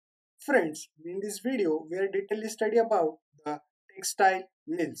Friends, in this video, we are detailedly study about the textile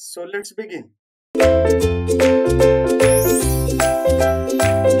mills. So let's begin. So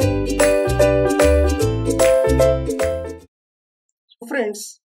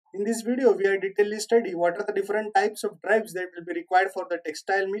friends, in this video, we are detailedly study what are the different types of drives that will be required for the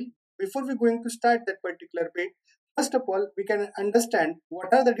textile mill. Before we going to start that particular bit, first of all, we can understand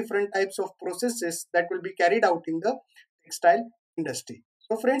what are the different types of processes that will be carried out in the textile industry.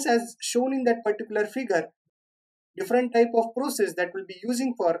 So friends, as shown in that particular figure, different type of process that will be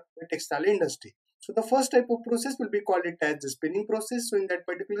using for the textile industry. So the first type of process will be called it as the spinning process. So in that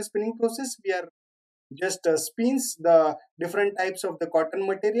particular spinning process, we are just spins the different types of the cotton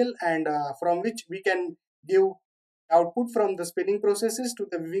material, and from which we can give output from the spinning processes to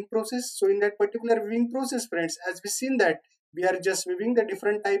the weaving process. So in that particular weaving process, friends, as we seen that we are just weaving the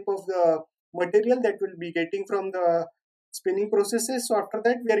different type of the material that will be getting from the spinning processes. So after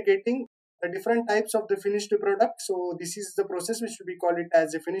that, we are getting the different types of the finished product. So this is the process which we call it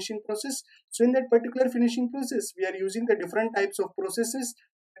as a finishing process. So in that particular finishing process, we are using the different types of processes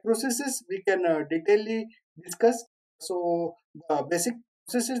we can detailedly discuss. So the basic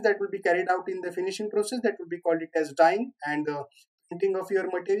processes that will be carried out in the finishing process, that will be called it as dyeing and printing of your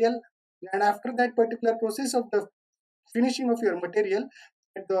material. And after that particular process of the finishing of your material,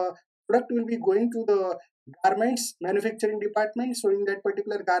 the product will be going to the garments manufacturing department. So in that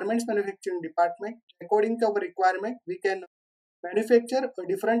particular garments manufacturing department, according to our requirement, we can manufacture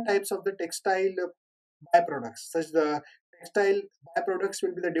different types of the textile byproducts. Such the textile byproducts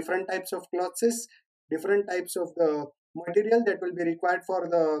will be the different types of clothes, different types of the material that will be required for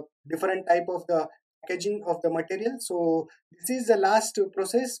the different type of the packaging of the material. So this is the last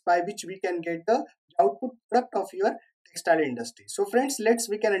process by which we can get the output product of your textile industry. So friends, let's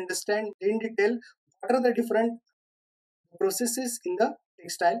we can understand in detail what are the different processes in the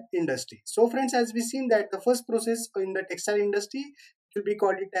textile industry. So friends, as we seen that the first process in the textile industry will be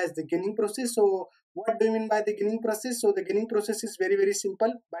called it as the ginning process. So what do you mean by the ginning process? So the ginning process is very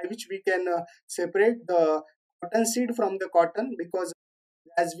simple, by which we can separate the cotton seed from the cotton, because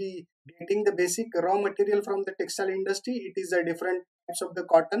as we getting the basic raw material from the textile industry, it is a different types of the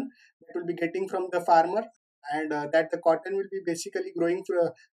cotton that will be getting from the farmer, and that the cotton will be basically growing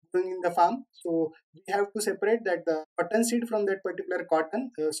in the farm. So we have to separate that the cotton seed from that particular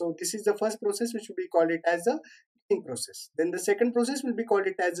cotton. So this is the first process which we call it as a spinning process. Then the second process will be called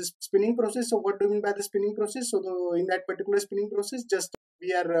it as a spinning process. So what do you mean by the spinning process? So in that particular spinning process, just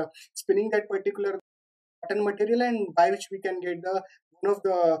we are spinning that particular cotton material, and by which we can get the one of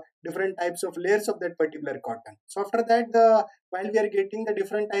the different types of layers of that particular cotton. So after that, the while we are getting the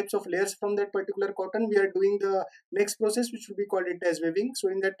different types of layers from that particular cotton, we are doing the next process which will be called it as weaving. So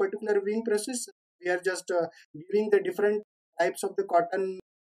in that particular weaving process, we are just giving the different types of the cotton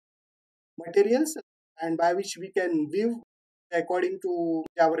materials, and by which we can weave according to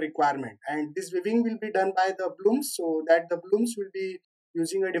our requirement. And this weaving will be done by the blooms, so that the blooms will be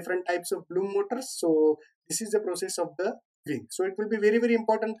using a different types of bloom motors. So this is the process of the weaving. So it will be very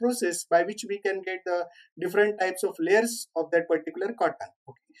important process by which we can get the different types of layers of that particular cotton.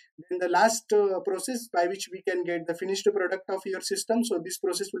 Okay. Then the last process by which we can get the finished product of your system. So this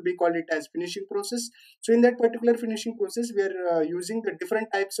process will be called it as finishing process. So in that particular finishing process, we are using the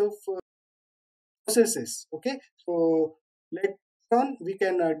different types of processes. Okay, so later on we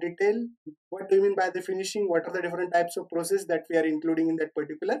can detail what do you mean by the finishing, what are the different types of process that we are including in that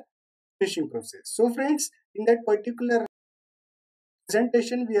particular finishing process. So friends, in that particular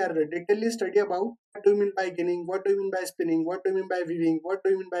presentation, we are detailedly study about what do you mean by ginning, what do you mean by spinning, what do you mean by weaving, what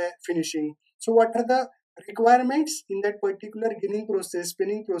do you mean by finishing. So what are the requirements in that particular ginning process,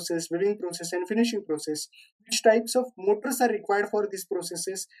 spinning process, weaving process, and finishing process, which types of motors are required for these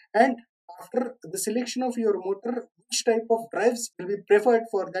processes, and after the selection of your motor, which type of drives will be preferred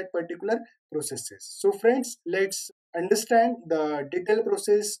for that particular processes. So friends, let's understand the detailed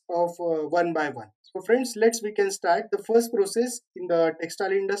process of one by one. So friends, let's we can start the first process in the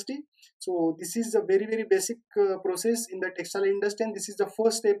textile industry. So this is a very basic process in the textile industry, and this is the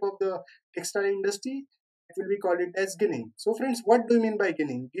first step of the textile industry. It will be called it as ginning. So friends, what do you mean by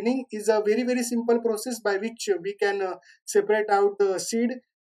ginning? Ginning is a very simple process by which we can separate out the seed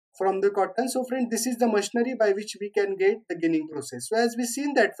from the cotton. So friends, this is the machinery by which we can get the ginning process. So as we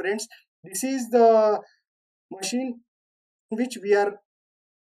seen that friends, this is the machine in which we are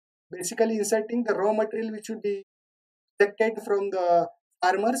basically inserting the raw material which will be collected from the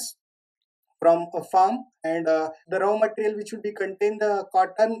farmers from a farm, and the raw material which will be contain the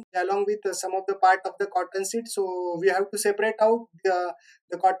cotton along with some of the part of the cotton seed. So we have to separate out the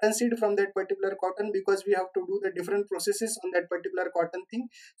cotton seed from that particular cotton, because we have to do the different processes on that particular cotton thing.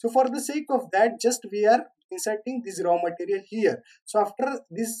 So for the sake of that, just we are inserting this raw material here. So after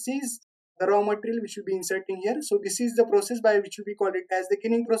this is the raw material which will be inserting here. So this is the process by which we call it as the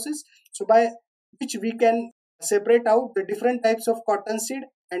ginning process. So by which we can separate out the different types of cotton seed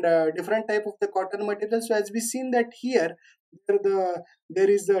and different type of the cotton material. So as we seen that here, there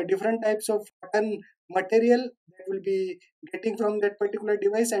is different types of cotton material that will be getting from that particular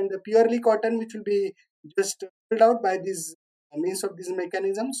device, and the purely cotton which will be just pulled out by this means of this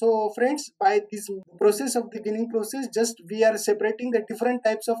mechanism. So friends, by this process of the ginning process, just we are separating the different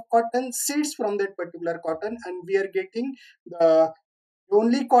types of cotton seeds from that particular cotton, and we are getting the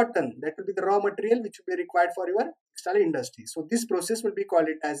only cotton that will be the raw material which will be required for your textile industry. So this process will be called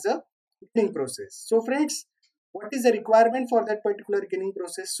it as a ginning process. So friends, what is the requirement for that particular ginning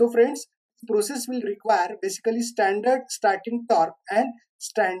process? So friends, this process will require basically standard starting torque and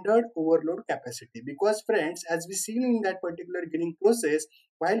standard overload capacity, because friends, as we seen in that particular ginning process,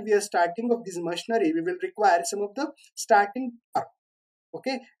 while we are starting of this machinery, we will require some of the starting torque.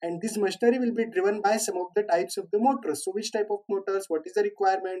 Okay, and this machinery will be driven by some of the types of the motors. So which type of motors, what is the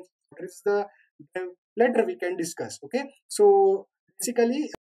requirement, what is the later we can discuss. Okay, so basically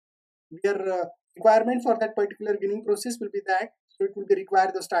we are requirement for that particular ginning process will be that, so it will be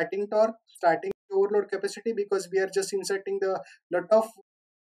require the starting torque, starting overload capacity, because we are just inserting the lot of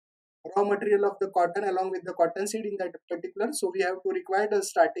raw material of the cotton along with the cotton seed in that particular. So we have to require the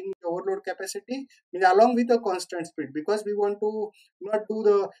starting overload capacity along with a constant speed, because we want to not do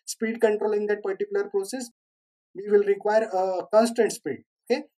the speed control in that particular process. We will require a constant speed.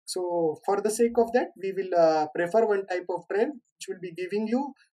 Okay, so for the sake of that, we will prefer one type of drive which will be giving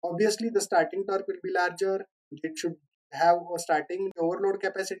you, obviously the starting torque will be larger, it should have a starting overload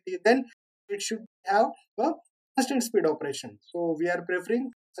capacity, then it should have a constant speed operation. So we are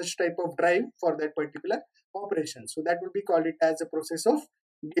preferring such type of drive for that particular operation. So that will be called it as a process of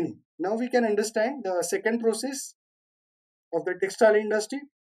ginning. Now we can understand the second process of the textile industry.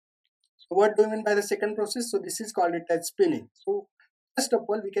 So what do you mean by the second process? So this is called it as spinning. So first of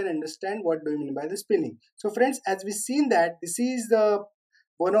all, we can understand what do you mean by the spinning. So friends, as we seen that this is the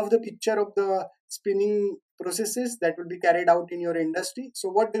one of the picture of the spinning processes that will be carried out in your industry. So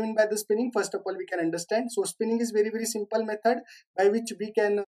what do you mean by the spinning? First of all, we can understand. So spinning is very simple method by which we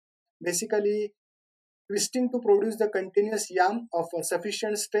can basically twisting to produce the continuous yarn of a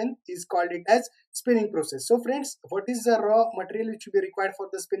sufficient strength is called it as spinning process. So friends, what is the raw material which will be required for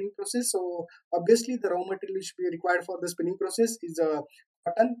the spinning process? So obviously the raw material which will be required for the spinning process is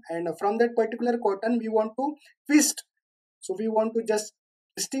cotton, and from that particular cotton we want to twist. So we want to just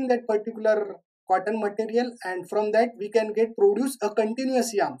twisting that particular cotton material, and from that we can get produce a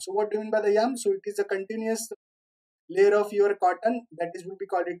continuous yarn. So what do you mean by the yarn? So it is a continuous layer of your cotton, that is will be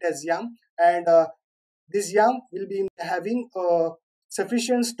called it as yarn, and this yarn will be having a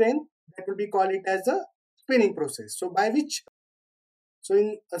sufficient strength, that will be called it as a spinning process. So by which, so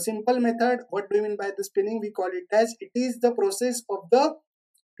in a simple method, what do you mean by the spinning? We call it as it is the process of the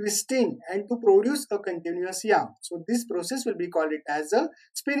twisting and to produce a continuous yarn. So this process will be called it as a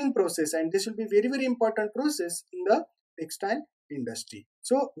spinning process, and this will be very important process in the textile industry.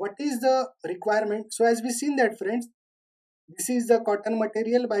 So what is the requirement? So as we seen that friends, this is the cotton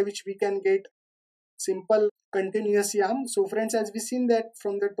material by which we can get simple continuous yarn. So friends, as we seen that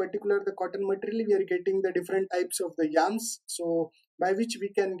from that particular the cotton material, we are getting the different types of the yarns, so by which we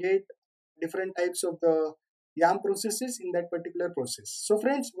can get different types of the yarn processes in that particular process. So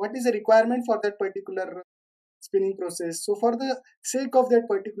friends, what is the requirement for that particular spinning process? So for the sake of that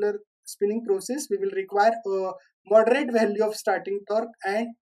particular spinning process, we will require a moderate value of starting torque and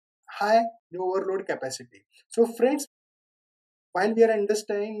high overload capacity. So friends, while we are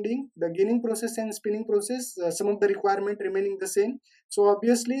understanding the ginning process and spinning process, some of the requirement remaining the same. So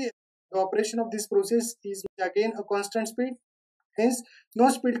obviously, the operation of this process is again a constant speed. Hence, no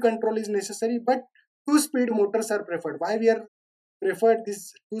speed control is necessary, but two-speed motors are preferred. Why we are preferred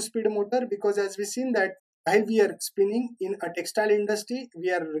this two-speed motor? Because as we seen that while we are spinning in a textile industry,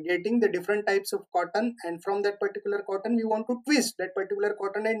 we are getting the different types of cotton, and from that particular cotton, we want to twist that particular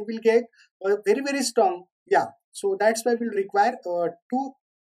cotton, and we'll get a very strong yarn. So that's why we'll require two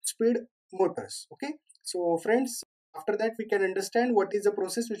speed motors. Okay, so friends, after that we can understand what is the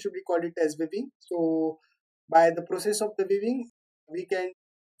process which will be called it as weaving. So by the process of the weaving, we can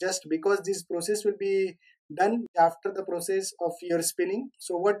just, because this process will be done after the process of your spinning.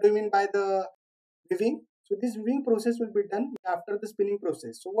 So what do you mean by the weaving? So this weaving process will be done after the spinning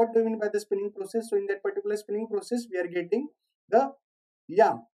process. So what do you mean by the spinning process? So in that particular spinning process, we are getting the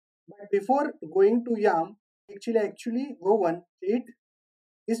yarn. But before going to yarn, actually woven, it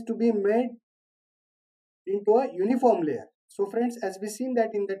is to be made into a uniform layer. So friends, as we seen that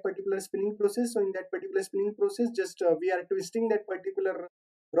in that particular spinning process, so in that particular spinning process, just we are twisting that particular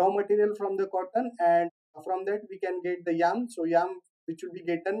raw material from the cotton, and from that we can get the yarn. So yarn which will be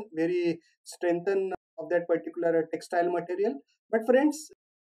getting very strengthened of that particular textile material. But friends,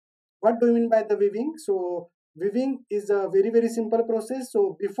 what do you mean by the weaving? So weaving is a very simple process.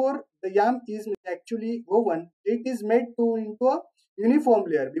 So before the yarn is actually woven, it is made to into a uniform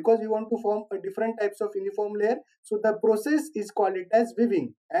layer, because we want to form a different types of uniform layer. So the process is called it as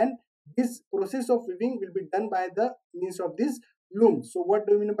weaving, and this process of weaving will be done by the means of this looms. So what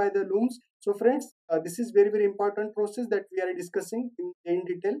do you mean by the looms? So friends, this is very important process that we are discussing in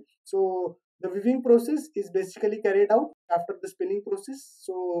detail. So the weaving process is basically carried out after the spinning process.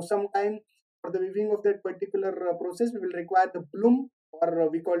 So sometime for the weaving of that particular process, we will require the bloom, or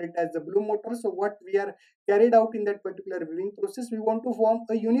we call it as the bloom motor. So what we are carried out in that particular weaving process, we want to form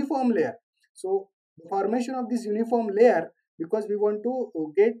a uniform layer. So the formation of this uniform layer, because we want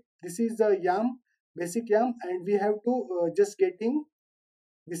to get, this is the yarn, basic yarn, and we have to just getting,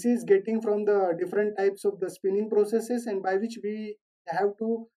 this is getting from the different types of the spinning processes, and by which we have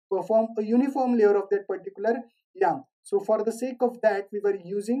to perform a uniform layer of that particular yarn. So for the sake of that, we were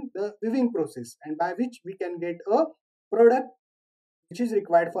using the weaving process, and by which we can get a product which is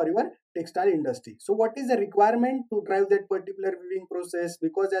required for your textile industry. So what is the requirement to drive that particular weaving process?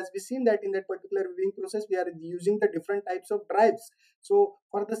 Because as we seen that in that particular weaving process, we are using the different types of drives. So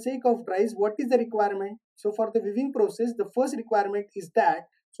for the sake of drives, what is the requirement? So for the weaving process, the first requirement is that,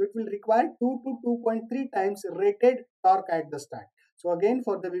 so it will require 2 to 2.3 times rated torque at the start. So again,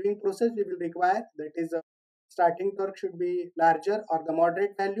 for the weaving process, we will require, that is a starting torque should be larger or the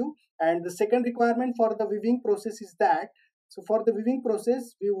moderate value. And the second requirement for the weaving process is that, so for the weaving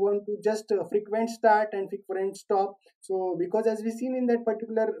process, we want to just frequent start and frequent stop. So because as we seen in that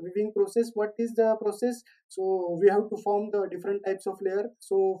particular weaving process, what is the process? So we have to form the different types of layer.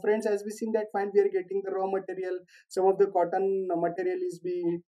 So friends, as we seen that while we are getting the raw material, some of the cotton material is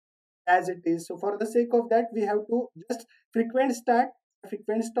be as it is. So for the sake of that, we have to just frequent start,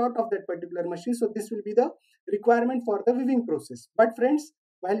 frequent start of that particular machine. So this will be the requirement for the weaving process. But friends,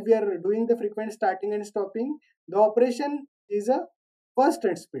 while we are doing the frequent starting and stopping, the operation is a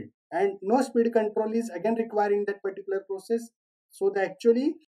constant speed, and no speed control is again required in that particular process. So the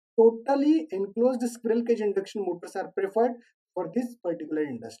actually totally enclosed squirrel cage induction motors are preferred for this particular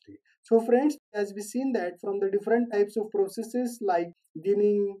industry. So friends, as we seen that from the different types of processes like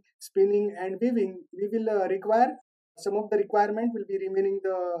ginning, spinning and weaving, we will require, some of the requirement will be remaining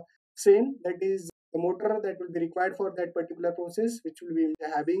the same, that is the motor that will be required for that particular process, which will be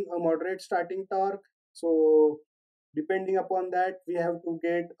having a moderate starting torque. So depending upon that, we have to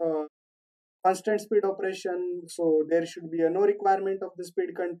get a constant speed operation. So there should be a no requirement of the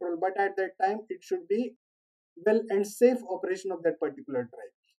speed control, but at that time it should be well and safe operation of that particular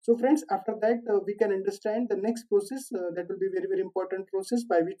drive. So friends, after that we can understand the next process, that will be very important process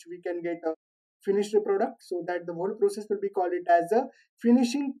by which we can get a finished product. So that the whole process will be called it as a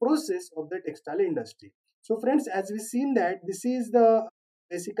finishing process of the textile industry. So friends, as we seen that this is the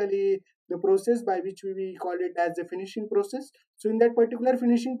basically the process by which we call it as the finishing process. So in that particular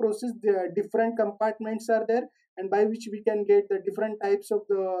finishing process, the different compartments are there, and by which we can get the different types of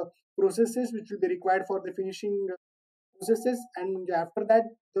the processes which will be required for the finishing processes. And after that,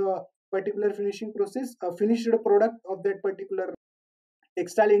 the particular finishing process, a finished product of that particular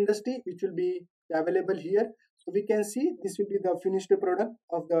textile industry, which will be available here. So we can see this will be the finished product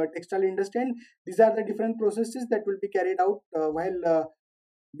of the textile industry, and these are the different processes that will be carried out while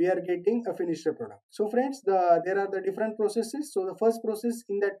we are getting a finished product. So friends, there are the different processes. So the first process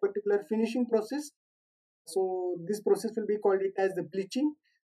in that particular finishing process, so this process will be called it as the bleaching.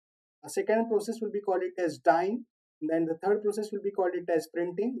 A second process will be called it as dyeing. Then the third process will be called it as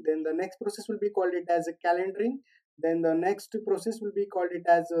printing. Then the next process will be called it as a calendaring. Then the next process will be called it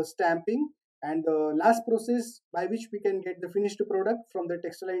as a stamping. And the last process by which we can get the finished product from the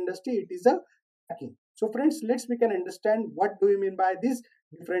textile industry, it is a packing. So friends, let's we can understand what do you mean by these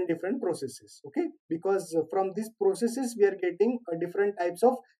different processes. Okay, because from these processes we are getting a different types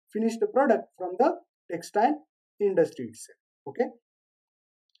of finished product from the textile industry itself. Okay,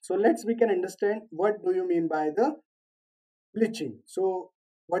 so let's we can understand what do you mean by the bleaching. So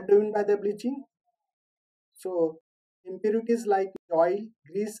what do you mean by the bleaching? So impurities like oil,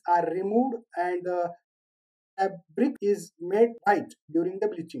 grease are removed, and fabric is made white during the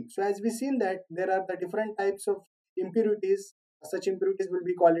bleaching. So as we seen that there are the different types of impurities. Such impurities will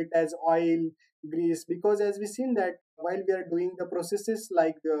be called it as oil, grease, because as we seen that while we are doing the processes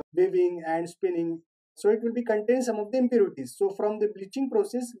like the weaving and spinning, so it will be contain some of the impurities. So from the bleaching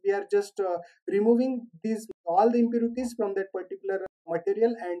process, we are just removing these all the impurities from that particular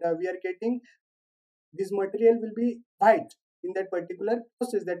material, and we are getting this material will be white in that particular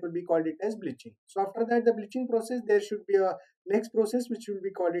process, that will be called it as bleaching. So after that the bleaching process, there should be a next process which will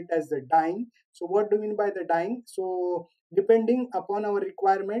be called it as the dyeing. So what do you mean by the dyeing? So depending upon our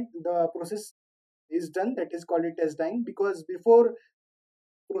requirement, the process is done, that is called it as dyeing, because before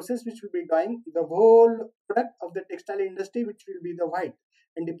process which will be dyeing, the whole product of the textile industry which will be the white,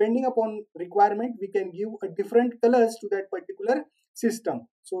 and depending upon requirement we can give a different colors to that particular system.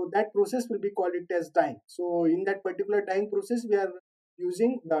 So that process will be called it as dyeing. So in that particular dyeing process we are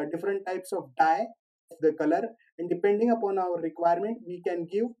using the different types of dye of the color, and depending upon our requirement we can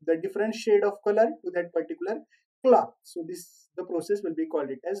give the different shade of color to that particular cloth. So this the process will be called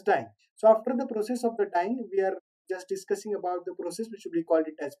it as dyeing. So after the process of the dyeing, we are just discussing about the process which will be called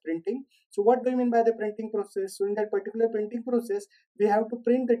it as printing. So what do you mean by the printing process? So in that particular printing process, we have to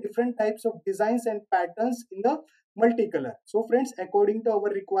print the different types of designs and patterns in the multicolor. So friends, according to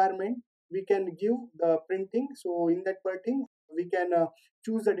our requirement, we can give the printing. So in that printing, we can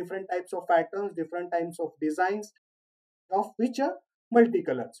choose the different types of patterns, different types of designs, of which are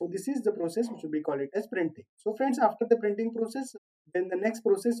multicolor. So this is the process which will be called it as printing. So friends, after the printing process, then the next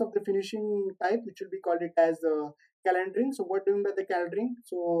process of the finishing type which will be called it as calendaring. So what do you mean by the calendaring?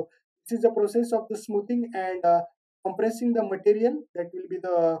 So this is the process of the smoothing and compressing the material, that will be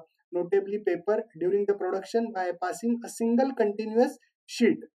the notably paper, during the production by passing a single continuous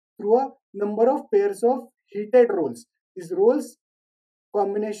sheet through a number of pairs of heated rolls. These rolls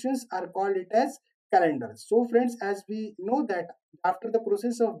combinations are called it as calendars. So friends, as we know that after the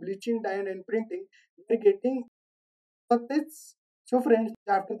process of bleaching, dyeing and printing, we are getting clothes. So friends,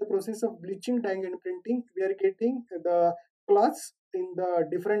 after the process of bleaching, dyeing and printing, we are getting the cloths in the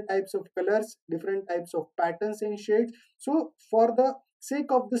different types of colors, different types of patterns and shades. So for the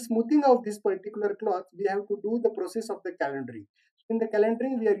sake of the smoothing of this particular cloth, we have to do the process of the calendaring. In the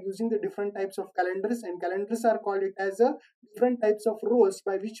calendaring, we are using the different types of calendars, and calendars are called it as a different types of rolls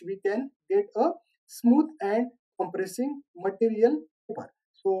by which we can get a smooth and compressing material paper.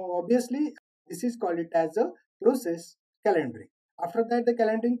 So obviously, this is called it as a process calendaring. After that, the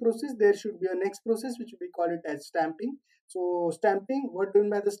calendaring process, there should be a next process which we call it as stamping. So stamping, what do you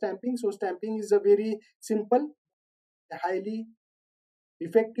mean by the stamping? So stamping is a very simple, highly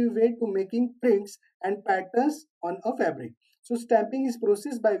effective way to making prints and patterns on a fabric. So stamping is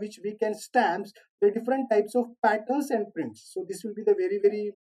process by which we can stamp the different types of patterns and prints. So this will be the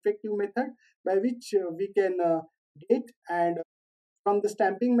very effective method by which we can get, and from the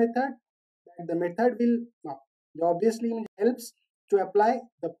stamping method, the method will obviously helps to apply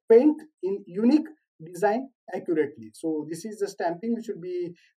the paint in unique design accurately. So this is the stamping, which will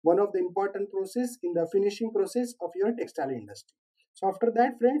be one of the important process in the finishing process of your textile industry. So after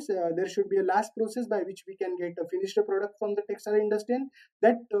that, friends, there should be a last process by which we can get a finished product from the textile industry, and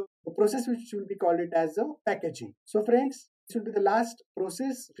that the process which will be called it as a packaging. So friends, this will be the last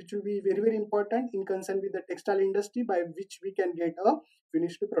process which will be very important in concern with the textile industry, by which we can get a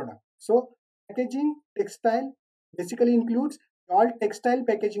finished product. So packaging textile basically includes all textile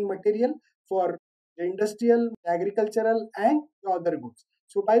packaging material for the industrial, agricultural and other goods.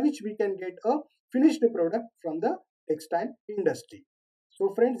 So by which we can get a finished product from the textile industry.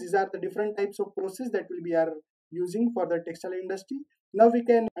 So friends, these are the different types of process that we are using for the textile industry. Now we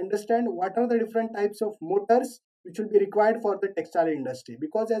can understand what are the different types of motors which will be required for the textile industry,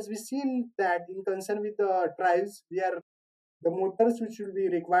 because as we seen that in concern with the drives, we are the motors which will be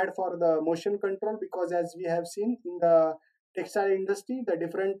required for the motion control, because as we have seen in the textile industry, the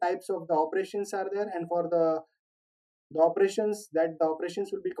different types of the operations are there, and for the operations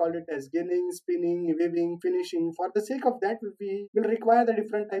will be called it as ginning, spinning, weaving, finishing. For the sake of that, we will require the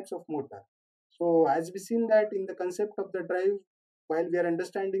different types of motor. So as we seen that in the concept of the drive, while we are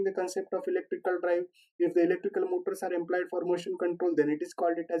understanding the concept of electrical drive, if the electrical motors are employed for motion control, then it is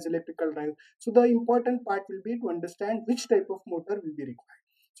called it as electrical drive. So the important part will be to understand which type of motor will be required.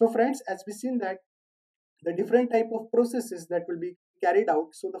 So friends, as we seen that the different type of processes that will be carried out.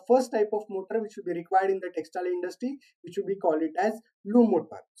 So the first type of motor which will be required in the textile industry, which will be called it as loom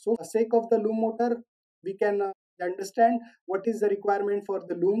motor. So for sake of the loom motor, we can understand what is the requirement for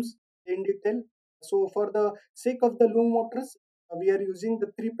the looms in detail. So for the sake of the loom motors, we are using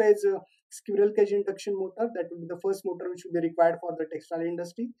the three-phase squirrel cage induction motor. That will be the first motor which will be required for the textile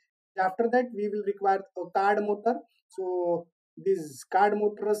industry. After that, we will require a card motor. So these card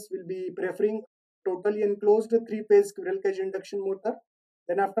motors will be preferring totally enclosed three-phase squirrel cage induction motor.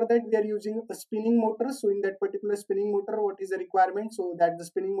 Then after that, we are using a spinning motor. So in that particular spinning motor, what is the requirement? So that the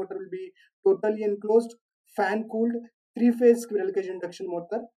spinning motor will be totally enclosed, fan cooled, three-phase squirrel cage induction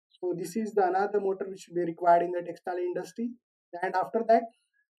motor. So this is the another motor which will be required in the textile industry. And after that,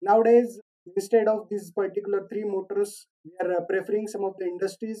 nowadays, instead of these particular three motors, we are preferring some of the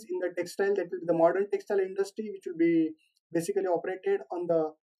industries in the textile, that will be the modern textile industry, which will be basically operated on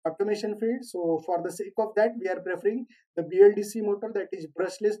the automation field. So for the sake of that, we are preferring the BLDC motor, that is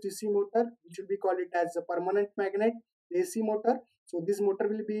brushless DC motor, which will be called it as a permanent magnet AC motor. So this motor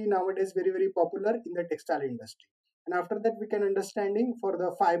will be nowadays very popular in the textile industry. And after that, we can understanding for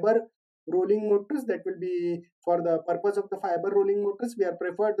the fiber rolling motors, that will be for the purpose of the fiber rolling motors, we are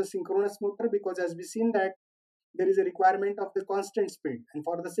preferred the synchronous motor, because as we seen that there is a requirement of the constant speed, and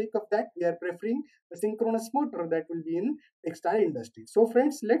for the sake of that we are preferring the synchronous motor that will be in textile industry. So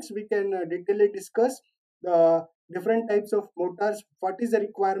friends, let's we can detailly discuss the different types of motors, what is the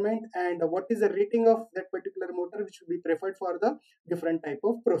requirement and what is the rating of that particular motor which will be preferred for the different type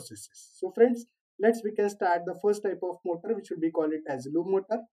of processes. So friends, let's we can start the first type of motor, which will be called it as loom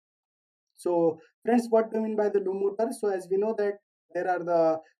motor. So, friends, what do you mean by the loom motor? So, as we know that there are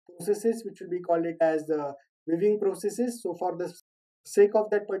the processes which will be called it as the weaving processes. So, for the sake of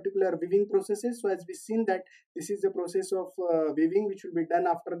that particular weaving processes, so as we seen that this is the process of weaving which will be done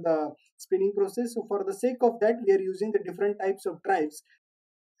after the spinning process. So, for the sake of that, we are using the different types of drives,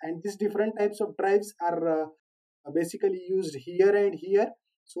 and these different types of drives are basically used here and here.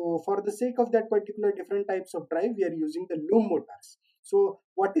 So for the sake of that particular different types of drive, we are using the loom motors. So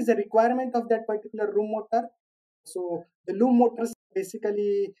what is the requirement of that particular loom motor? So the loom motors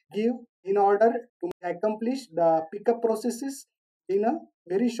basically give in order to accomplish the pickup processes in a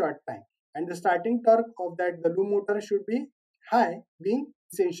very short time. And the starting torque of that the loom motor should be high, being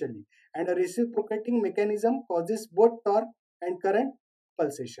essentially. And a reciprocating mechanism causes both torque and current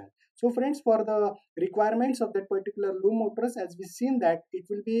pulsation. So friends, for the requirements of that particular loom motors, as we seen that it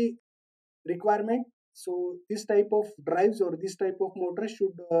will be requirement. So this type of drives or this type of motor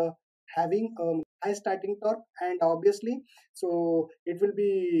should having a high starting torque, and obviously so it will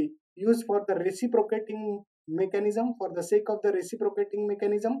be used for the reciprocating mechanism, for the sake of the reciprocating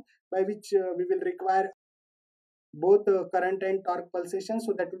mechanism, by which we will require both current and torque pulsation.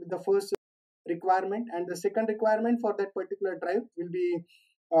 So that will be the first requirement. And the second requirement for that particular drive will be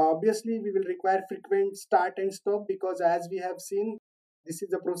obviously we will require frequent start and stop, because as we have seen, this is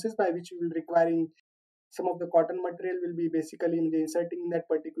the process by which we will requiring some of the cotton material will be basically in the inserting in that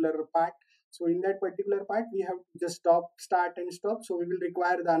particular part. So in that particular part we have to just start and stop. So we will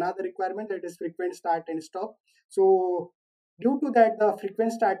require the another requirement, that is frequent start and stop. So due to that the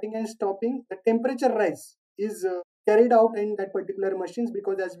frequent starting and stopping, the temperature rise is carried out in that particular machines,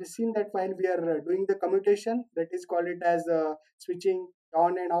 because as we seen that while we are doing the commutation, that is called it as switching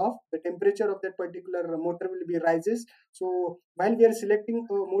on and off, the temperature of that particular motor will be rises. So while we are selecting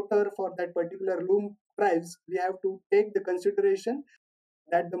a motor for that particular loom drives, we have to take the consideration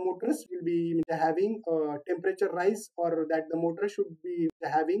that the motors will be having a temperature rise, or that the motor should be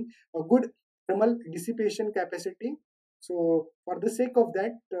having a good thermal dissipation capacity. So for the sake of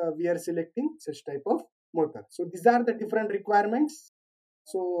that, we are selecting such type of motor. So these are the different requirements.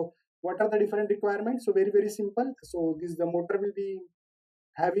 So what are the different requirements? So very simple. So this the motor will be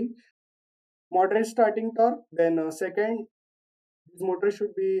having moderate starting torque. Then second, this motor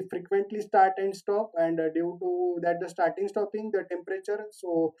should be frequently start and stop, and due to that the starting stopping the temperature,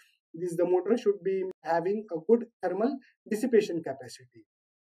 so this the motor should be having a good thermal dissipation capacity.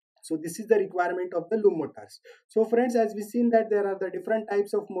 So this is the requirement of the loom motors. So friends, as we seen that there are the different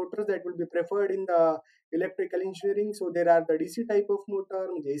types of motors that will be preferred in the electrical engineering. So there are the DC type of motor,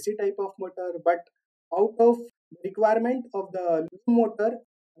 the AC type of motor, but out of requirement of the loom motor,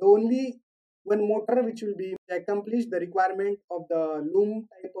 the only one motor which will be accomplish the requirement of the loom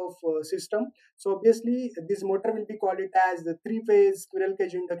type of system. So obviously this motor will be called it as the three-phase squirrel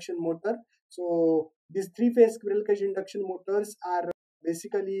cage induction motor. So these three-phase squirrel cage induction motors are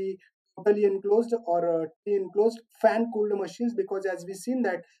basically totally enclosed or enclosed fan cooled machines, because as we seen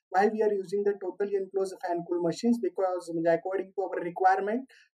that why we are using the totally enclosed fan cooled machines, because according to our requirement,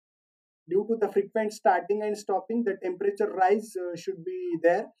 due to the frequent starting and stopping, the temperature rise should be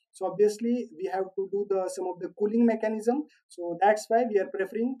there. So obviously we have to do the some of the cooling mechanism. So that's why we are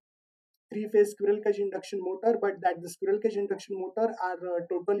preferring three-phase squirrel cage induction motor, but that the squirrel cage induction motor are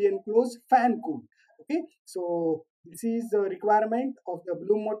totally enclosed fan cooled. Okay, so this is the requirement of the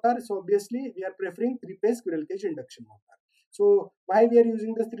bloom motor. So obviously we are preferring three-phase squirrel cage induction motor. So why we are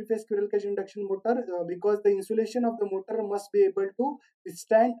using the three-phase squirrel cage induction motor? Because the insulation of the motor must be able to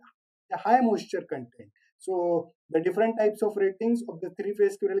withstand a high moisture content. So the different types of ratings of the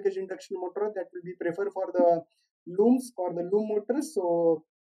three-phase squirrel cage induction motor that will be preferred for the looms or the loom motors. So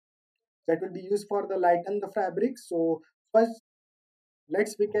that will be used for the lighten the fabric. So first,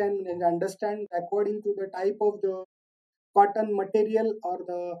 let's we can understand according to the type of the cotton material or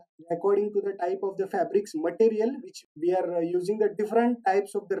the according to the type of the fabrics material which we are using the different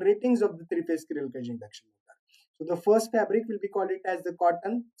types of the ratings of the three-phase squirrel cage induction motor. So the first fabric will be called it as the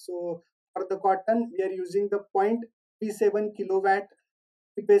cotton. So for the cotton we are using the 0.37 kilowatt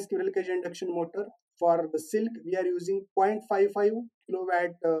three-phase squirrel cage induction motor. For the silk we are using 0.55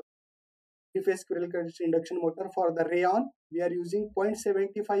 kilowatt three-phase squirrel cage induction motor. For the rayon, we are using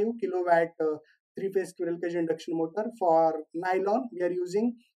 0.75 kilowatt three-phase squirrel cage induction motor. For nylon, we are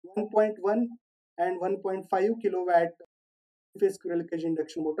using 1.1 and 1.5 kilowatt three-phase squirrel cage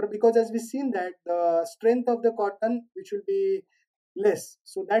induction motor, because as we've seen that the strength of the cotton which will be less,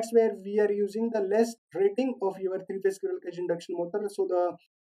 so that's where we are using the less rating of your three-phase squirrel cage induction motor. So the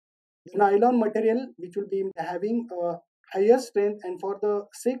nylon material which will be having a higher strength, and for the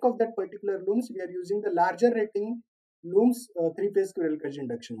sake of that particular looms we are using the larger rating looms three-phase squirrel cage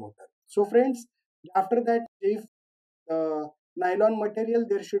induction motor. So friends, after that, if nylon material,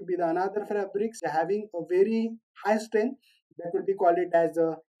 there should be the another fabrics having a very high strength, that will be called it as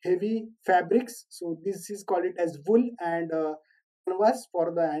heavy fabrics. So this is called it as wool and canvas.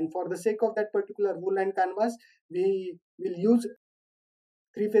 For the and for the sake of that particular wool and canvas, we will use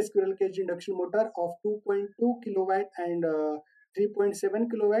three-phase squirrel cage induction motor of 2.2 kilowatt and 3.7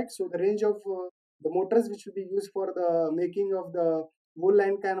 kilowatt. So the range of the motors which will be used for the making of the wool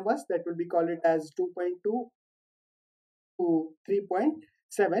and canvas, that will be called it as 2.2 to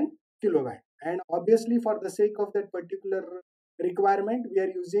 3.7 kilowatt. And obviously for the sake of that particular requirement, we are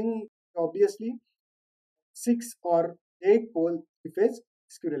using obviously 6 or 8 pole three-phase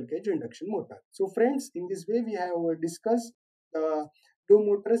squirrel cage induction motor. So friends, in this way we have discussed the two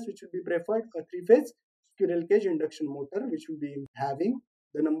motors which will be preferred, a three-phase squirrel cage induction motor which will be having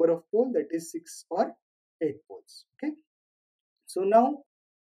the number of pole that is 6 or 8 poles. Okay. So now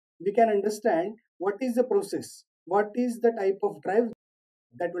we can understand what is the process, what is the type of drive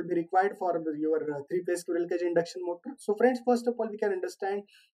that will be required for your three-phase squirrel cage induction motor. So friends, first of all, we can understand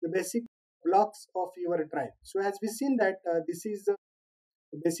the basic blocks of your drive. So as we seen that this is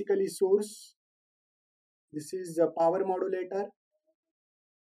basically source, this is the power modulator,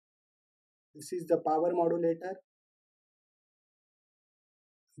 this is the power modulator,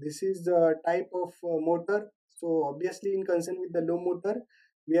 this is the type of motor. So obviously in concern with the low motor,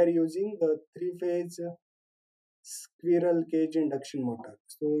 we are using the three-phase squirrel cage induction motor.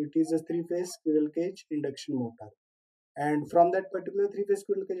 So it is a three-phase squirrel cage induction motor. And from that particular three-phase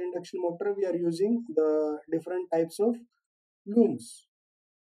squirrel cage induction motor, we are using the different types of looms.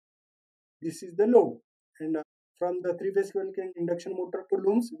 This is the load. And from the three-phase squirrel cage induction motor to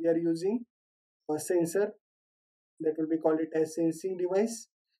looms, we are using a sensor that will be called it as sensing device.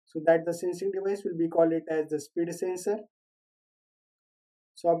 So that the sensing device will be called it as the speed sensor.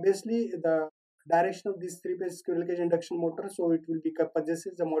 So obviously the direction of this three-phase squirrel cage induction motor, so it will be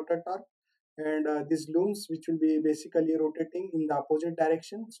possesses the motor torque, and these looms which will be basically rotating in the opposite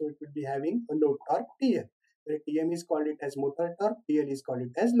direction, so it will be having a load torque TL, where TM is called it as motor torque, TL is called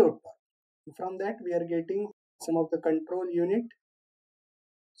it as load torque. From that we are getting some of the control unit.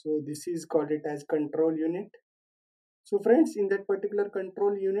 So this is called it as control unit. So friends, in that particular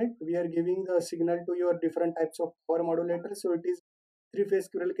control unit, we are giving the signal to your different types of power modulator. So it is three-phase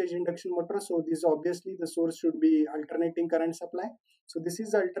squirrel cage induction motor. So this obviously the source should be alternating current supply. So this is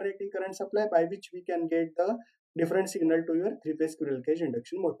the alternating current supply by which we can get the different signal to your three-phase squirrel cage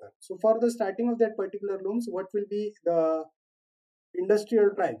induction motor. So for the starting of that particular looms, what will be the industrial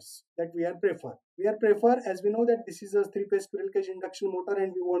drives that we are prefer? We are prefer, as we know that this is a three-phase squirrel cage induction motor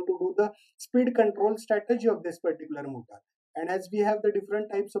and we want to do the speed control strategy of this particular motor. And as we have the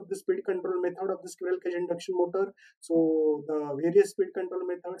different types of the speed control method of the squirrel cage induction motor, so the various speed control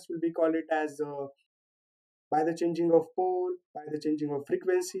methods will be called it as by the changing of pole, by the changing of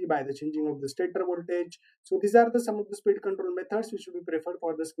frequency, by the changing of the stator voltage. So these are the some of the speed control methods which will be preferred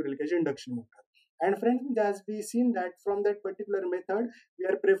for the squirrel cage induction motor. And friends, as we seen that from that particular method, we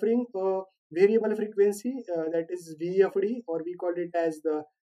are preferring a variable frequency that is VFD, or we call it as the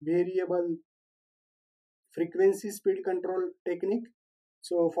variable frequency speed control technique.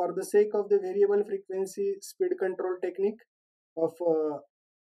 So for the sake of the variable frequency speed control technique of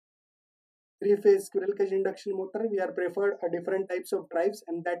three-phase squirrel cage induction motor, we are preferred different types of drives,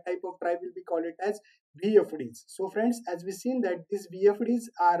 and that type of drive will be called it as VFDs. So friends, as we seen that these VFDs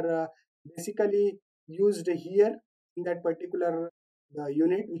are basically used here in that particular the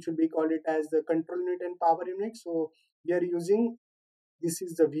unit, which will be called it as the control unit and power unit. So we are using, this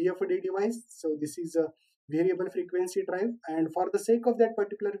is the VFD device. So this is a variable frequency drive, and for the sake of that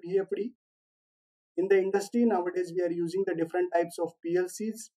particular VFD, in the industry nowadays we are using the different types of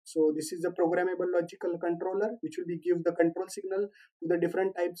PLCs. So this is the programmable logical controller, which will be give the control signal to the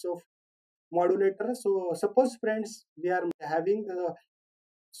different types of modulator. So suppose friends, we are having the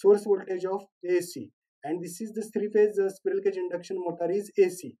source voltage of AC, and this is the three-phase squirrel cage induction motor is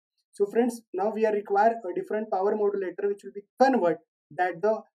AC. So friends, now we are require a different power modulator which will be convert that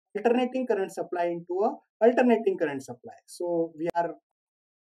the alternating current supply into a alternating current supply. So we are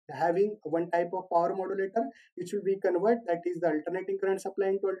having one type of power modulator which will be convert that is the alternating current supply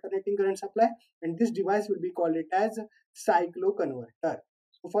into alternating current supply, and this device will be called it as cyclo converter.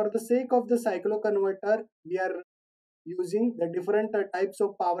 So for the sake of the cyclo converter, we are using the different types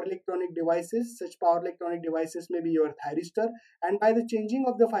of power electronic devices. Such power electronic devices may be your thyristor, and by the changing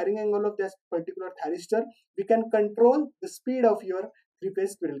of the firing angle of this particular thyristor, we can control the speed of your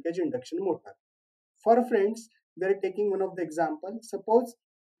three-phase squirrel cage induction motor. For friends, we are taking one of the example. Suppose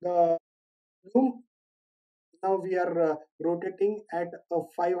the loom, now we are rotating at a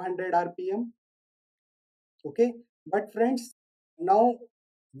 500 rpm. Okay, but friends, now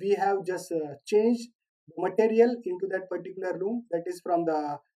we have just changed material into that particular loom, that is from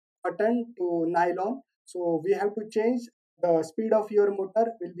the cotton to nylon. So we have to change the speed of your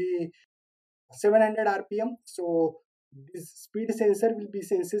motor will be 700 rpm. So this speed sensor will be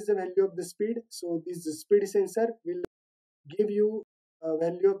senses the value of the speed. So this speed sensor will give you a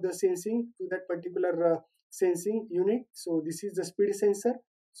value of the sensing to that particular sensing unit. So this is the speed sensor.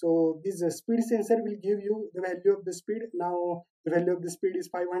 So this speed sensor will give you the value of the speed. Now the value of the speed is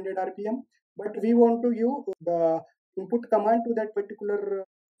 500 rpm, but we want to give the input command to that particular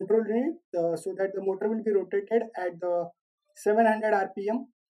control unit so that the motor will be rotated at the 700 rpm.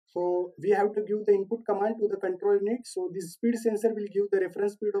 So we have to give the input command to the control unit. So this speed sensor will give the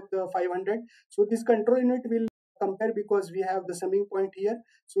reference speed of the 500. So this control unit will compare, because we have the summing point here.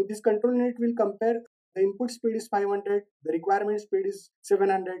 So this control unit will compare the input speed is 500, the requirement speed is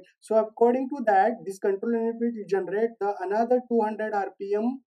 700. So according to that, this control unit will generate the another 200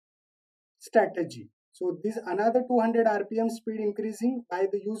 rpm strategy. So this another 200 rpm speed increasing by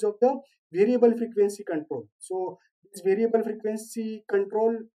the use of the variable frequency control. So this variable frequency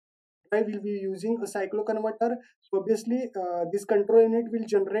control I will be using a cycloconverter. So obviously, this control unit will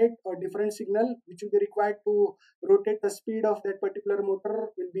generate a different signal which will be required to rotate the speed of that particular motor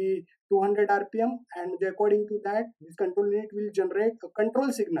will be 200 rpm, and according to that, this control unit will generate a control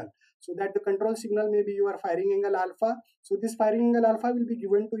signal. So that the control signal may be your firing angle alpha. So this firing angle alpha will be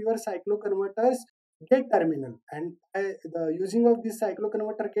given to your cycloconverter's gate terminal, and the using of this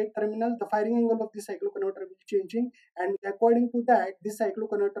cycloconverter gate terminal, the firing angle of the cycloconverter will be changing, and according to that, this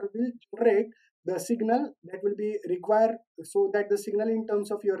cycloconverter will generate the signal that will be required, so that the signal in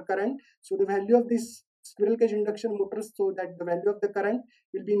terms of your current, so the value of this squirrel cage induction motors, so that the value of the current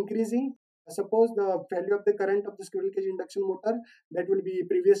will be increasing. Suppose the value of the current of the squirrel cage induction motor that will be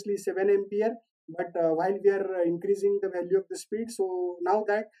previously 7 ampere, but while we are increasing the value of the speed, so now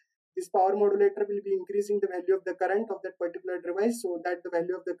that this power modulator will be increasing the value of the current of that particular device, so that the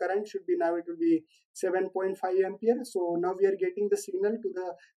value of the current should be, now it will be 7.5 ampere. So now we are getting the signal to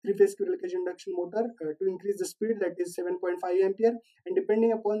the three-phase squirrel cage induction motor to increase the speed, that is 7.5 ampere, and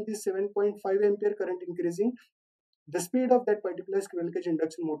depending upon this 7.5 ampere current increasing, the speed of that particular squirrel cage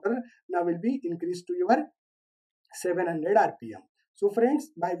induction motor now will be increased to your 700 rpm. So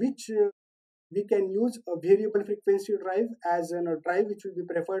friends, by which we can use a variable frequency drive as a drive which will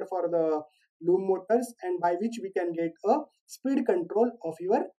be preferred for the loom motors, and by which we can get a speed control of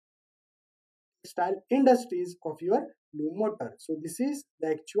your textile industries of your loom motor. So this is the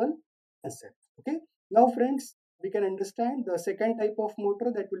actual concept. Okay, now friends, we can understand the second type of motor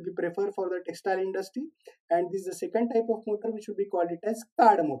that will be preferred for the textile industry, and this is the second type of motor which will be called it as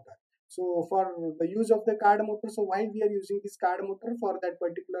card motor. So for the use of the card motor, so while we are using this card motor for that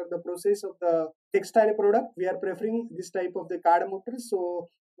particular the process of the textile product, we are preferring this type of the card motor. So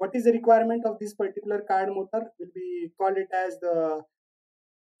what is the requirement of this particular card motor will be called it as the,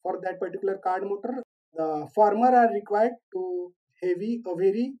 for that particular card motor, the former are required to heavy a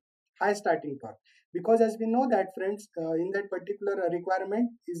very high starting torque, because as we know that friends, in that particular requirement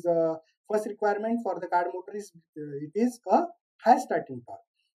is the first requirement for the card motor is it is a high starting torque.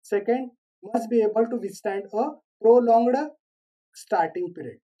 Second, must be able to withstand a prolonged starting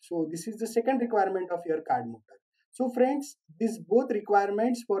period. So this is the second requirement of your card motor. So friends, these both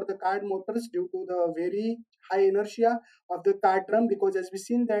requirements for the card motors due to the very high inertia of the card drum, because as we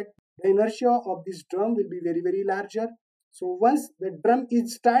seen that the inertia of this drum will be very larger. So once the drum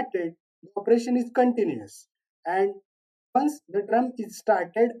is started, the operation is continuous, and once the drum is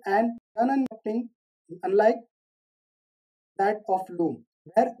started and non-interrupting, unlike that of loom,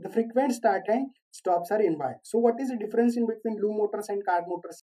 where the frequent start and stops are involved. So what is the difference in between loom motors and card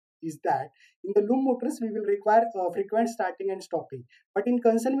motors? Is that in the loom motors we will require frequent starting and stopping, but in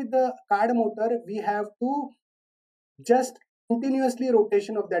concern with the card motor we have to just continuously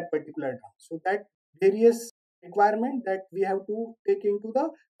rotation of that particular drum. So that various requirement that we have to take into the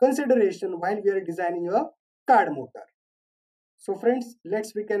consideration while we are designing a card motor. So friends,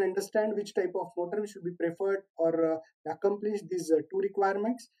 let's we can understand which type of motor should be preferred or accomplish these two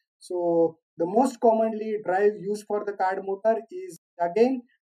requirements. So the most commonly drive used for the card motor is again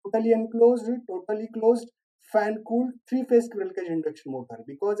totally enclosed, totally closed, fan cooled three-phase squirrel cage induction motor.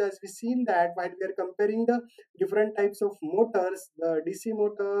 Because as we seen that while we are comparing the different types of motors, the DC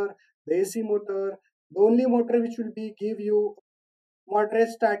motor, the AC motor, the only motor which will be give you moderate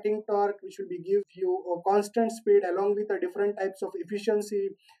starting torque, which will be give you a constant speed along with the different types of efficiency.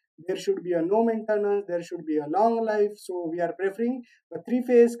 There should be a no maintenance, there should be a long life. So we are preferring a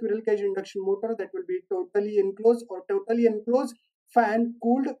three-phase squirrel cage induction motor that will be totally enclosed or totally enclosed fan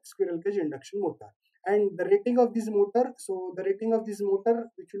cooled squirrel cage induction motor. And the rating of this motor, so the rating of this motor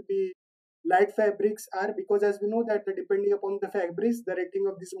which will be light fabrics are, because as we know that depending upon the fabrics the rating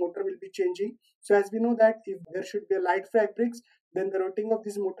of this motor will be changing. So as we know that if there should be a light fabrics, then the rating of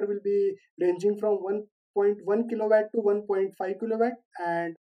this motor will be ranging from 1.1 kilowatt to 1.5 kilowatt.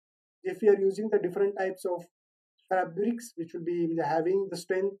 And if we are using the different types of fabrics which will be having the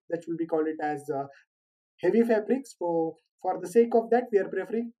strength that will be called it as heavy fabrics, for the sake of that we are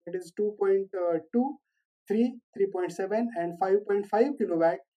preferring it is 2.2, 3, 3.7 and 5.5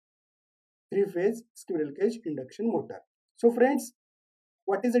 kilowatt three-phase squirrel cage induction motor. So friends,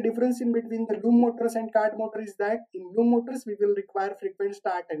 what is the difference in between the loom motors and card motor is that in loom motors we will require frequent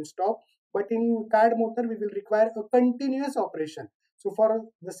start and stop, but in card motor we will require a continuous operation. So for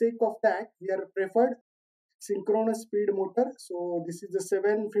the sake of that we are preferred synchronous speed motor. So this is the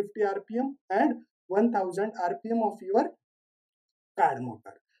 750 rpm and 1000 rpm of your card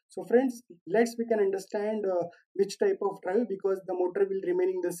motor. So friends, let's we can understand which type of drive, because the motor will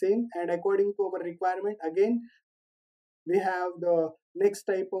remaining the same, and according to our requirement again we have the next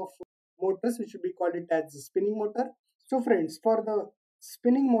type of motors which will be called it as the spinning motor. So friends, for the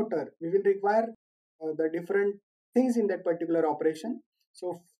spinning motor we will require the different things in that particular operation.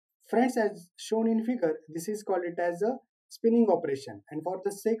 So friends, as shown in figure, this is called it as a spinning operation, and for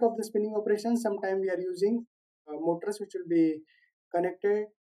the sake of the spinning operation sometime we are using motors which will be connected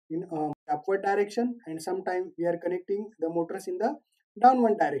in upward direction, and sometime we are connecting the motors in the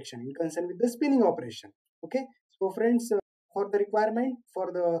downward direction in concern with the spinning operation. Okay, so friends, for the requirement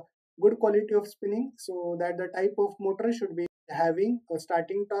for the good quality of spinning, so that the type of motor should be having a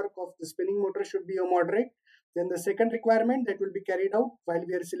starting torque of the spinning motor should be a moderate. Then the second requirement that will be carried out while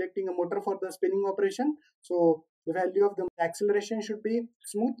we are selecting a motor for the spinning operation, so the value of the acceleration should be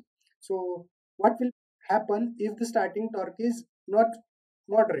smooth. So what will happen if the starting torque is not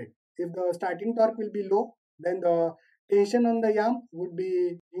moderate? If the starting torque will be low, then the tension on the yarn would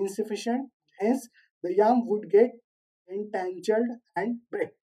be insufficient, hence the yarn would get entangled and break.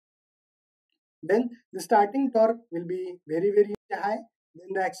 Then the starting torque will be very high, then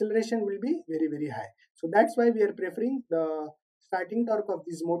the acceleration will be very high. So that's why we are preferring the starting torque of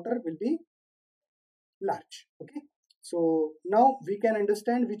this motor will be large. Okay, so now we can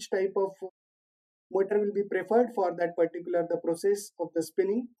understand which type of motor will be preferred for that particular the process of the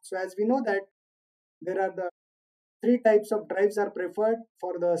spinning. So as we know that there are the three types of drives are preferred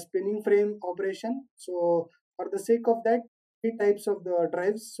for the spinning frame operation. So for the sake of that, three types of the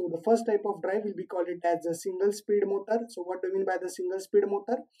drives. So the first type of drive will be called it as a single speed motor. So what do you mean by the single speed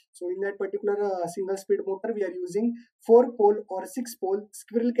motor? So in that particular single speed motor we are using 4-pole or 6-pole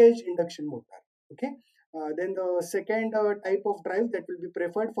squirrel cage induction motor. Okay, then the second type of drive that will be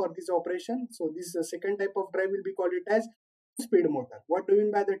preferred for this operation, so this second type of drive will be called it as speed motor. What do you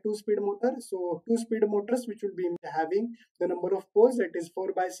mean by the two speed motor? So two speed motors which will be having the number of poles that is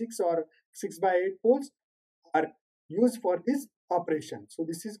 4 by 6 or 6 by 8 poles are used for this operation. So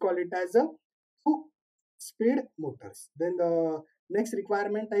this is called it as a two speed motors. Then the next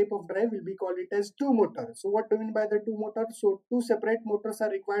requirement type of drive will be called it as two motor. So what do you mean by the two motor? So two separate motors are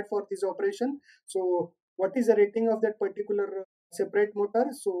required for this operation. So what is the rating of that particular separate motor.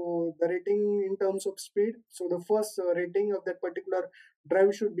 So the rating in terms of speed, so the first rating of that particular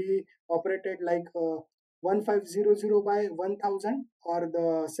drive should be operated like 1500 by 1000, or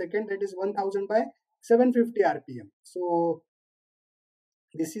the second, that is 1000 by 750 rpm. So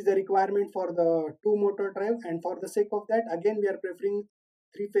this is the requirement for the two motor drive, and for the sake of that, again we are preferring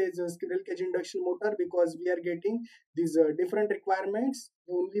three phase squirrel cage induction motor, because we are getting these different requirements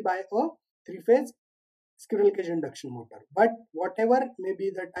only by a three phase squirrel cage induction motor. But whatever may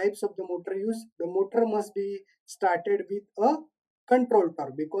be the types of the motor used, the motor must be started with a control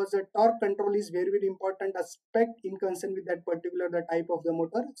torque, because the torque control is very very important aspect in concern with that particular the type of the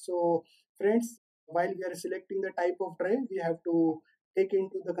motor. So friends, while we are selecting the type of drive, we have to take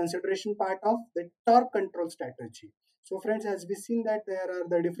into the consideration part of the torque control strategy. So friends, as we seen that there are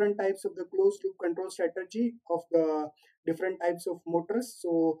the different types of the closed loop control strategy of the different types of motors.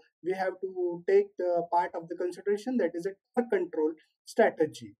 So we have to take the part of the consideration, that is a torque control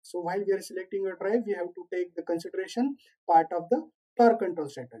strategy. So while we are selecting a drive, we have to take the consideration part of the torque control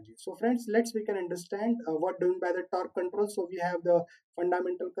strategy. So friends, we can understand what doing by the torque control. So we have the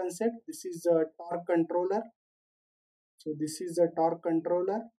fundamental concept. This is a torque controller. So this is a torque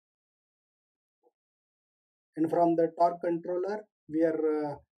controller, and from the torque controller we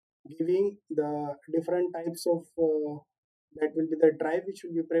are giving the different types of that will be the drive which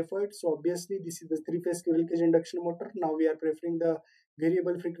will be preferred. So obviously this is the three phase squirrel cage induction motor. Now we are preferring the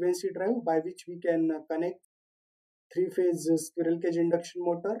variable frequency drive, by which we can connect three phase squirrel cage induction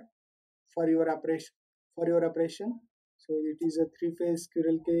motor for your operation. So it is a three phase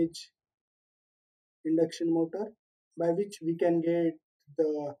squirrel cage induction motor, by which we can get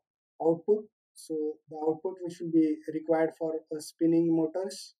the output. So the output which will be required for spinning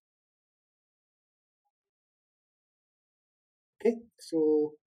motors. Okay,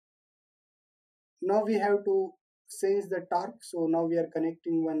 so now we have to sense the torque. So now we are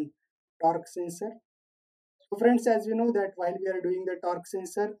connecting one torque sensor. So friends, as we know that while we are doing the torque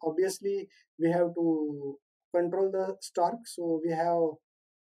sensor, obviously we have to control the torque. So we have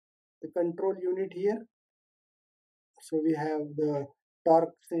the control unit here. So we have the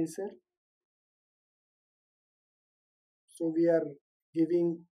torque sensor. So we are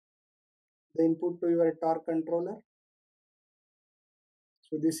giving the input to your torque controller.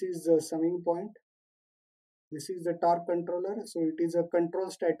 So this is the summing point. This is the torque controller. So it is a control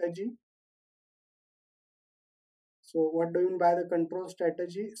strategy. So what do you mean by the control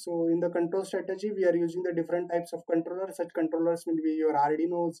strategy? So in the control strategy, we are using the different types of controllers. Such controllers will be your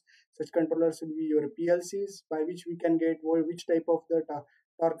Arduinos. Such controllers will be your PLCs, by which we can get which type of the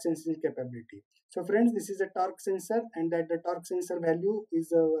torque sensing capability. So friends, this is a torque sensor, and that the torque sensor value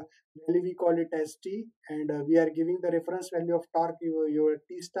is a value we call it as T, and we are giving the reference value of torque your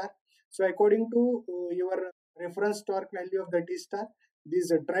T star. So according to your reference torque value of the T star,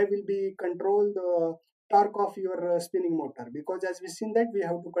 this drive will be control the torque of your spinning motor, because as we seen that we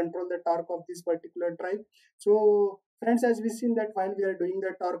have to control the torque of this particular drive. So friends, as we seen that while we are doing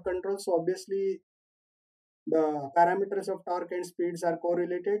the torque control, so obviously the parameters of torque and speeds are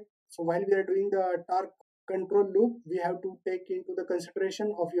correlated. So while we are doing the torque control loop, we have to take into the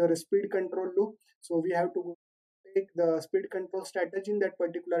consideration of your speed control loop. So we have to take the speed control strategy in that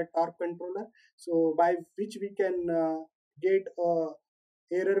particular torque controller, so by which we can get a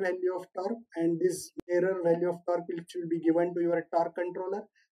error value of torque, and this error value of torque which will be given to your torque controller,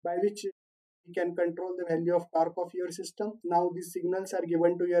 by which you can control the value of torque of your system. Now these signals are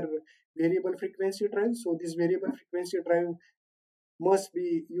given to your variable frequency drive. So this variable frequency drive must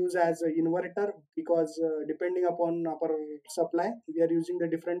be used as an inverter, because depending upon our supply, we are using the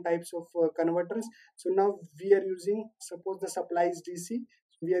different types of converters. So now we are using, suppose the supply is DC,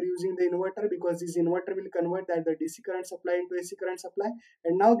 we are using the inverter, because this inverter will convert that the DC current supply into AC current supply,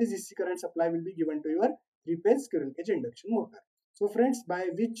 and now this AC current supply will be given to your three phase squirrel cage induction motor. So friends, by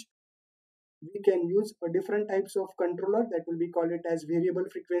which we can use different types of controller, that will be called it as variable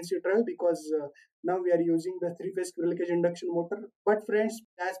frequency drive, because now we are using the three phase squirrel cage induction motor. But friends,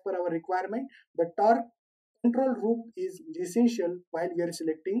 as per our requirement, the torque control loop is essential while we are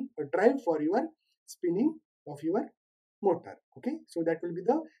selecting a drive for your spinning of your motor. Okay, so that will be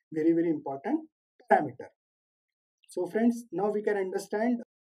the very very important parameter. So friends, now we can understand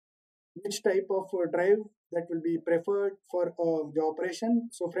which type of drive that will be preferred for the operation.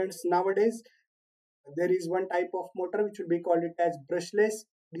 So friends, nowadays there is one type of motor which will be called it as brushless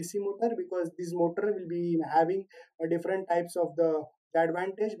DC motor, because this motor will be having a different types of the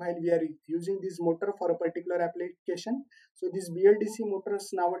advantage while we are using this motor for a particular application. So these BLDC motors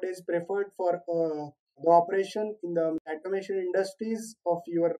nowadays preferred for the operation in the automation industries of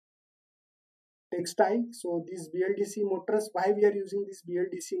your textile. So these BLDC motors, why we are using this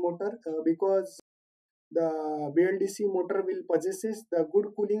BLDC motor? Because the BLDC motor will possesses the good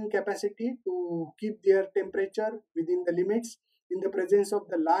cooling capacity to keep their temperature within the limits in the presence of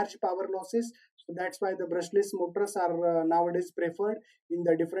the large power losses. So that's why the brushless motors are nowadays preferred in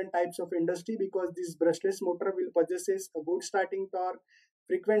the different types of industry, because this brushless motor will possesses a good starting torque,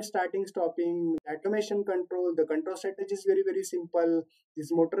 frequent starting stopping, automation control. The control strategy is very simple.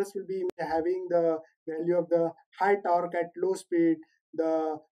 These motors will be having the value of the high torque at low speed,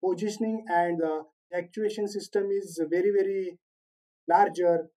 the positioning and the actuation system is very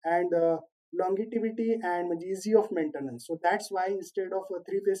larger, and longevity and much easy of maintenance. So that's why instead of a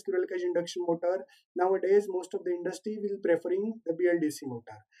three-phase squirrel cage induction motor, nowadays most of the industry will preferring the BLDC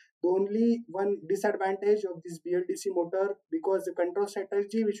motor. The only one disadvantage of this BLDC motor, because the control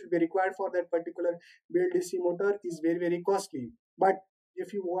strategy which will be required for that particular BLDC motor is very costly. But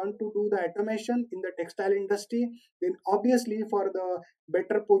if you want to do the automation in the textile industry, then obviously for the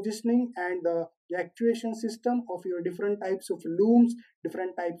better positioning and the actuation system of your different types of looms,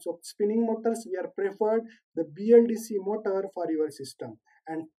 different types of spinning motors, we are preferred the BLDC motor for your system.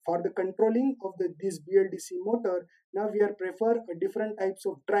 And for the controlling of this BLDC motor, now we are prefer a different types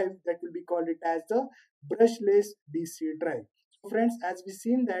of drive that will be called it as the brushless DC drive. So friends, as we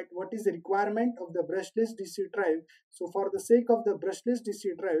seen that what is the requirement of the brushless DC drive, so for the sake of the brushless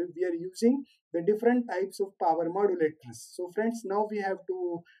DC drive, we are using the different types of power modulators. So friends, now we have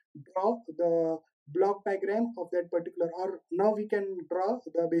to draw the block diagram of that particular, or now we can draw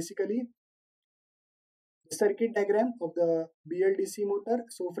the basically the circuit diagram of the BLDC motor.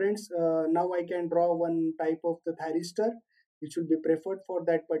 So friends, now I can draw one type of the thyristor which will be preferred for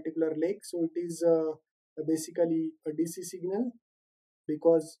that particular leg. So it is basically a DC signal,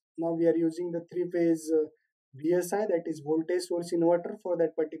 because now we are using the three-phase VSI, that is voltage source inverter, for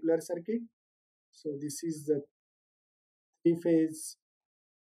that particular circuit. So this is the three-phase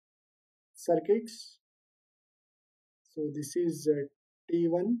circuits. So this is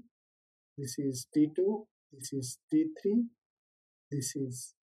T1, this is T2, this is T3, this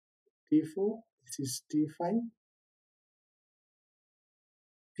is T4, this is T5,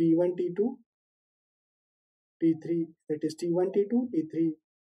 T1, T2, T3, that is T1, T2, T3,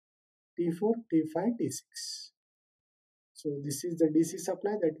 T4, T5, T6. So this is the DC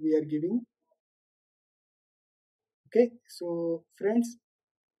supply that we are giving. Okay, so friends,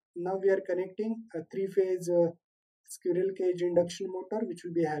 now we are connecting a three-phase squirrel cage induction motor which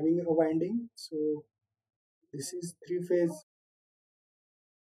will be having a winding. So this is three-phase.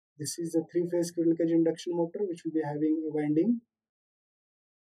 This is a three-phase squirrel cage induction motor which will be having a winding,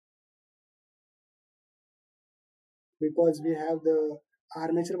 because we have the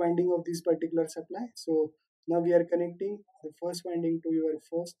armature winding of this particular supply. So now we are connecting the first winding to your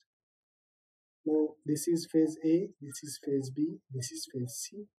first. Now this is phase A, this is phase B, this is phase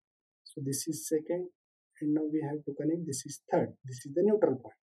C. So this is second, and now we have to connect. This is third. This is the neutral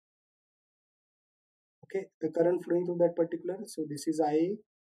point. Okay, the current flowing through that particular. So this is IA,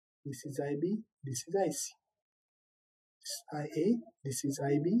 this is IB, this is IC. This is IA, this is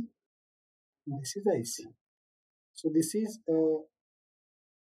IB, this is IC. So this is a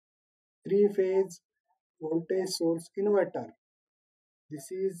three-phase voltage source inverter. This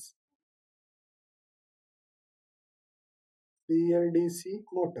is BLDC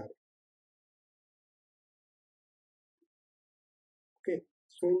motor. Okay,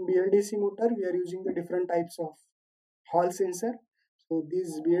 so in BLDC motor, we are using the different types of Hall sensor. So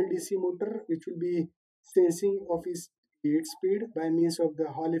this BLDC motor, which will be sensing of its gate speed by means of the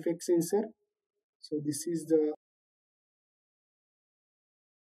Hall effect sensor. So this is the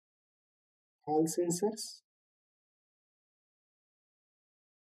Hall sensors.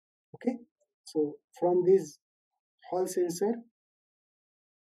 Okay, so from this Hall sensor,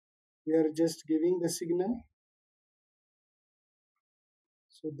 we are just giving the signal.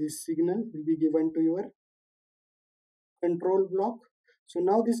 So this signal will be given to your control block. So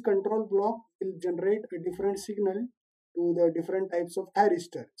now this control block will generate a different signal to the different types of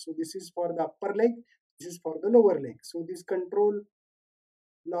thyristor. So this is for the upper leg, this is for the lower leg. So this control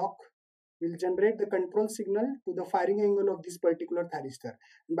block will generate the control signal to the firing angle of this particular thyristor.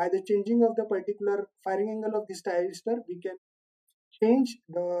 And by the changing of the particular firing angle of this thyristor, we can change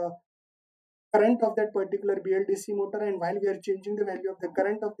the current of that particular BLDC motor, and while we are changing the value of the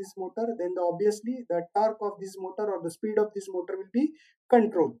current of this motor, then obviously the torque of this motor or the speed of this motor will be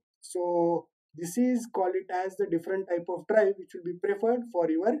controlled. So this is called it as the different type of drive which will be preferred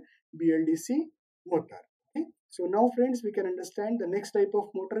for your BLDC motor. Okay. So now friends, we can understand the next type of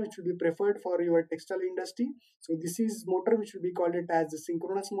motor which will be preferred for your textile industry. So this is motor which will be called it as the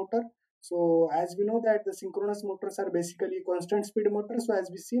synchronous motor. So as we know that the synchronous motors are basically constant speed motors. So as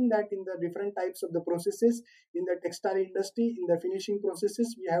we seen that in the different types of the processes in the textile industry, in the finishing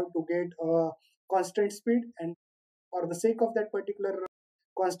processes, we have to get a constant speed, and for the sake of that particular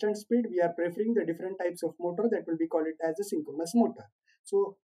constant speed, we are preferring the different types of motor that will be called it as a synchronous motor.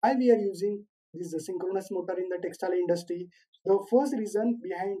 So why we are using this synchronous motor in the textile industry? The first reason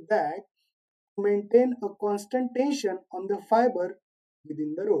behind that, maintain a constant tension on the fiber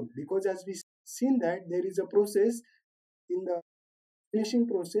within the roll, because as we seen that there is a process in the finishing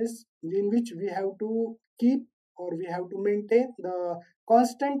process in which we have to keep or we have to maintain the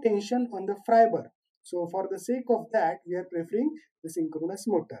constant tension on the fiber. So for the sake of that, we are preferring the synchronous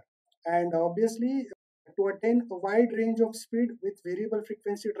motor. And obviously, to attain a wide range of speed with variable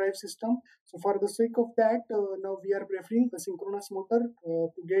frequency drive system. So for the sake of that, now we are preferring a synchronous motor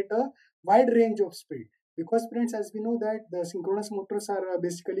to get a wide range of speed. Because friends, as we know that the synchronous motors are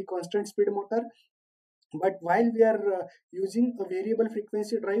basically constant speed motor, but while we are using a variable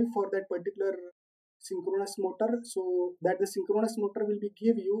frequency drive for that particular synchronous motor, so that the synchronous motor will be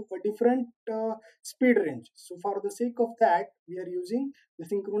give you a different speed range. So for the sake of that, we are using the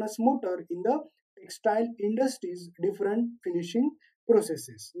synchronous motor in the textile industries different finishing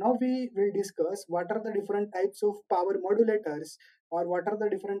processes. Now we will discuss what are the different types of power modulators, or what are the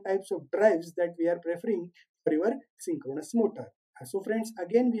different types of drives that we are preferring for your synchronous motor. So friends,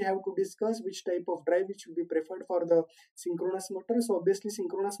 again we have to discuss which type of drive which will be preferred for the synchronous motor. So obviously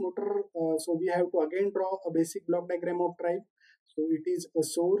synchronous motor, so we have to again draw a basic block diagram of drive. So it is a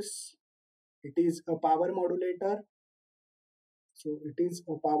source, it is a power modulator. So it is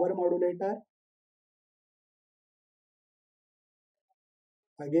a power modulator.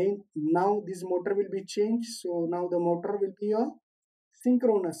 Again, now this motor will be changed. So now the motor will be a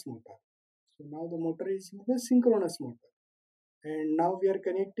synchronous motor. So now the motor is the synchronous motor. And now we are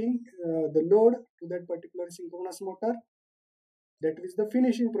connecting the load to that particular synchronous motor, that is the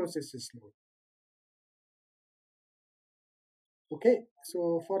finishing processes load. Okay,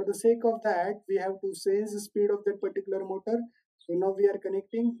 so for the sake of that, we have to sense the speed of that particular motor. So now we are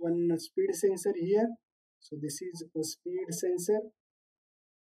connecting one speed sensor here. So this is a speed sensor.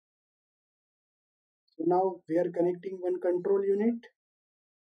 So now we are connecting one control unit.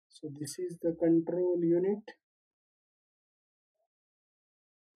 So this is the control unit.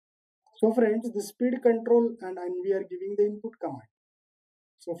 So friends, the speed control, and we are giving the input command.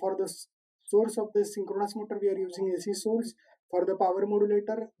 So for the source of the synchronous motor, we are using AC source. For the power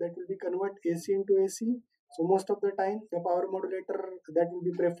modulator, that will be convert AC into AC. So most of the time, the power modulator that will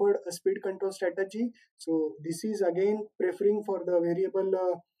be preferred a speed control strategy. So this is again preferring for the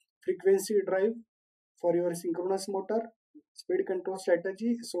variable frequency drive for your synchronous motor speed control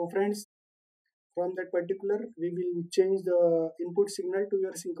strategy. So friends, from that particular, we will change the input signal to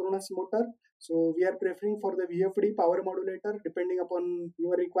your synchronous motor. So we are preferring for the VFD power modulator depending upon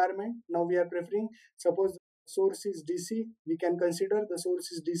your requirement. Now we are preferring, suppose source is DC, we can consider the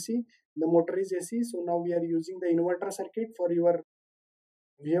source is DC, the motor is AC. So now we are using the inverter circuit for your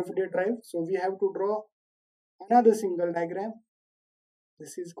VFD drive. So we have to draw another single diagram.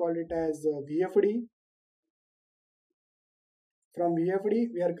 This is called it as VFD. From VFD,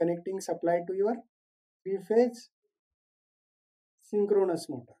 we are connecting supply to your three-phase synchronous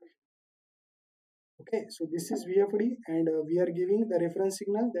motor. Okay, so this is VFD, and we are giving the reference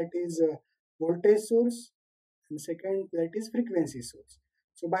signal, that is voltage source, and second that is frequency source.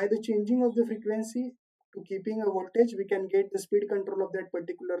 So by the changing of the frequency to keeping a voltage, we can get the speed control of that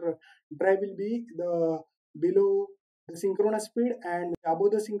particular drive will be the below the synchronous speed and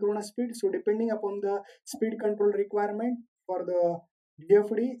above the synchronous speed. So depending upon the speed control requirement for the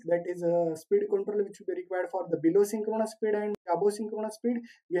DFD, that is a speed control which will be required for the below synchronous speed and above synchronous speed,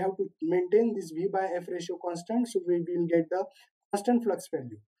 we have to maintain this V by F ratio constant. So we will get the constant flux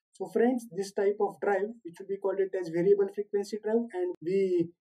value. So friends, this type of drive, which will be called it as variable frequency drive, and we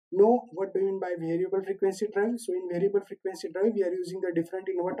know what do you mean by variable frequency drive. So in variable frequency drive, we are using the different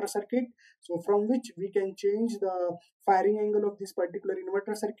inverter circuit. So from which we can change the firing angle of this particular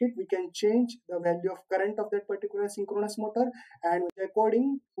inverter circuit. We can change the value of current of that particular synchronous motor, and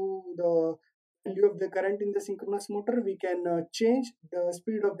according to the value of the current in the synchronous motor, we can change the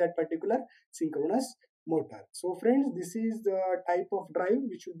speed of that particular synchronous motor. So friends, this is the type of drive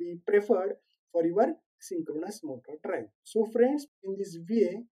which will be preferred for your synchronous motor drive. So friends, in this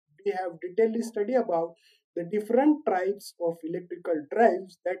way, we have detailedly study about the different types of electrical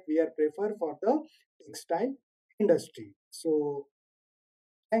drives that we are prefer for the textile industry. So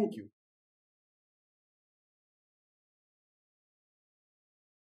thank you.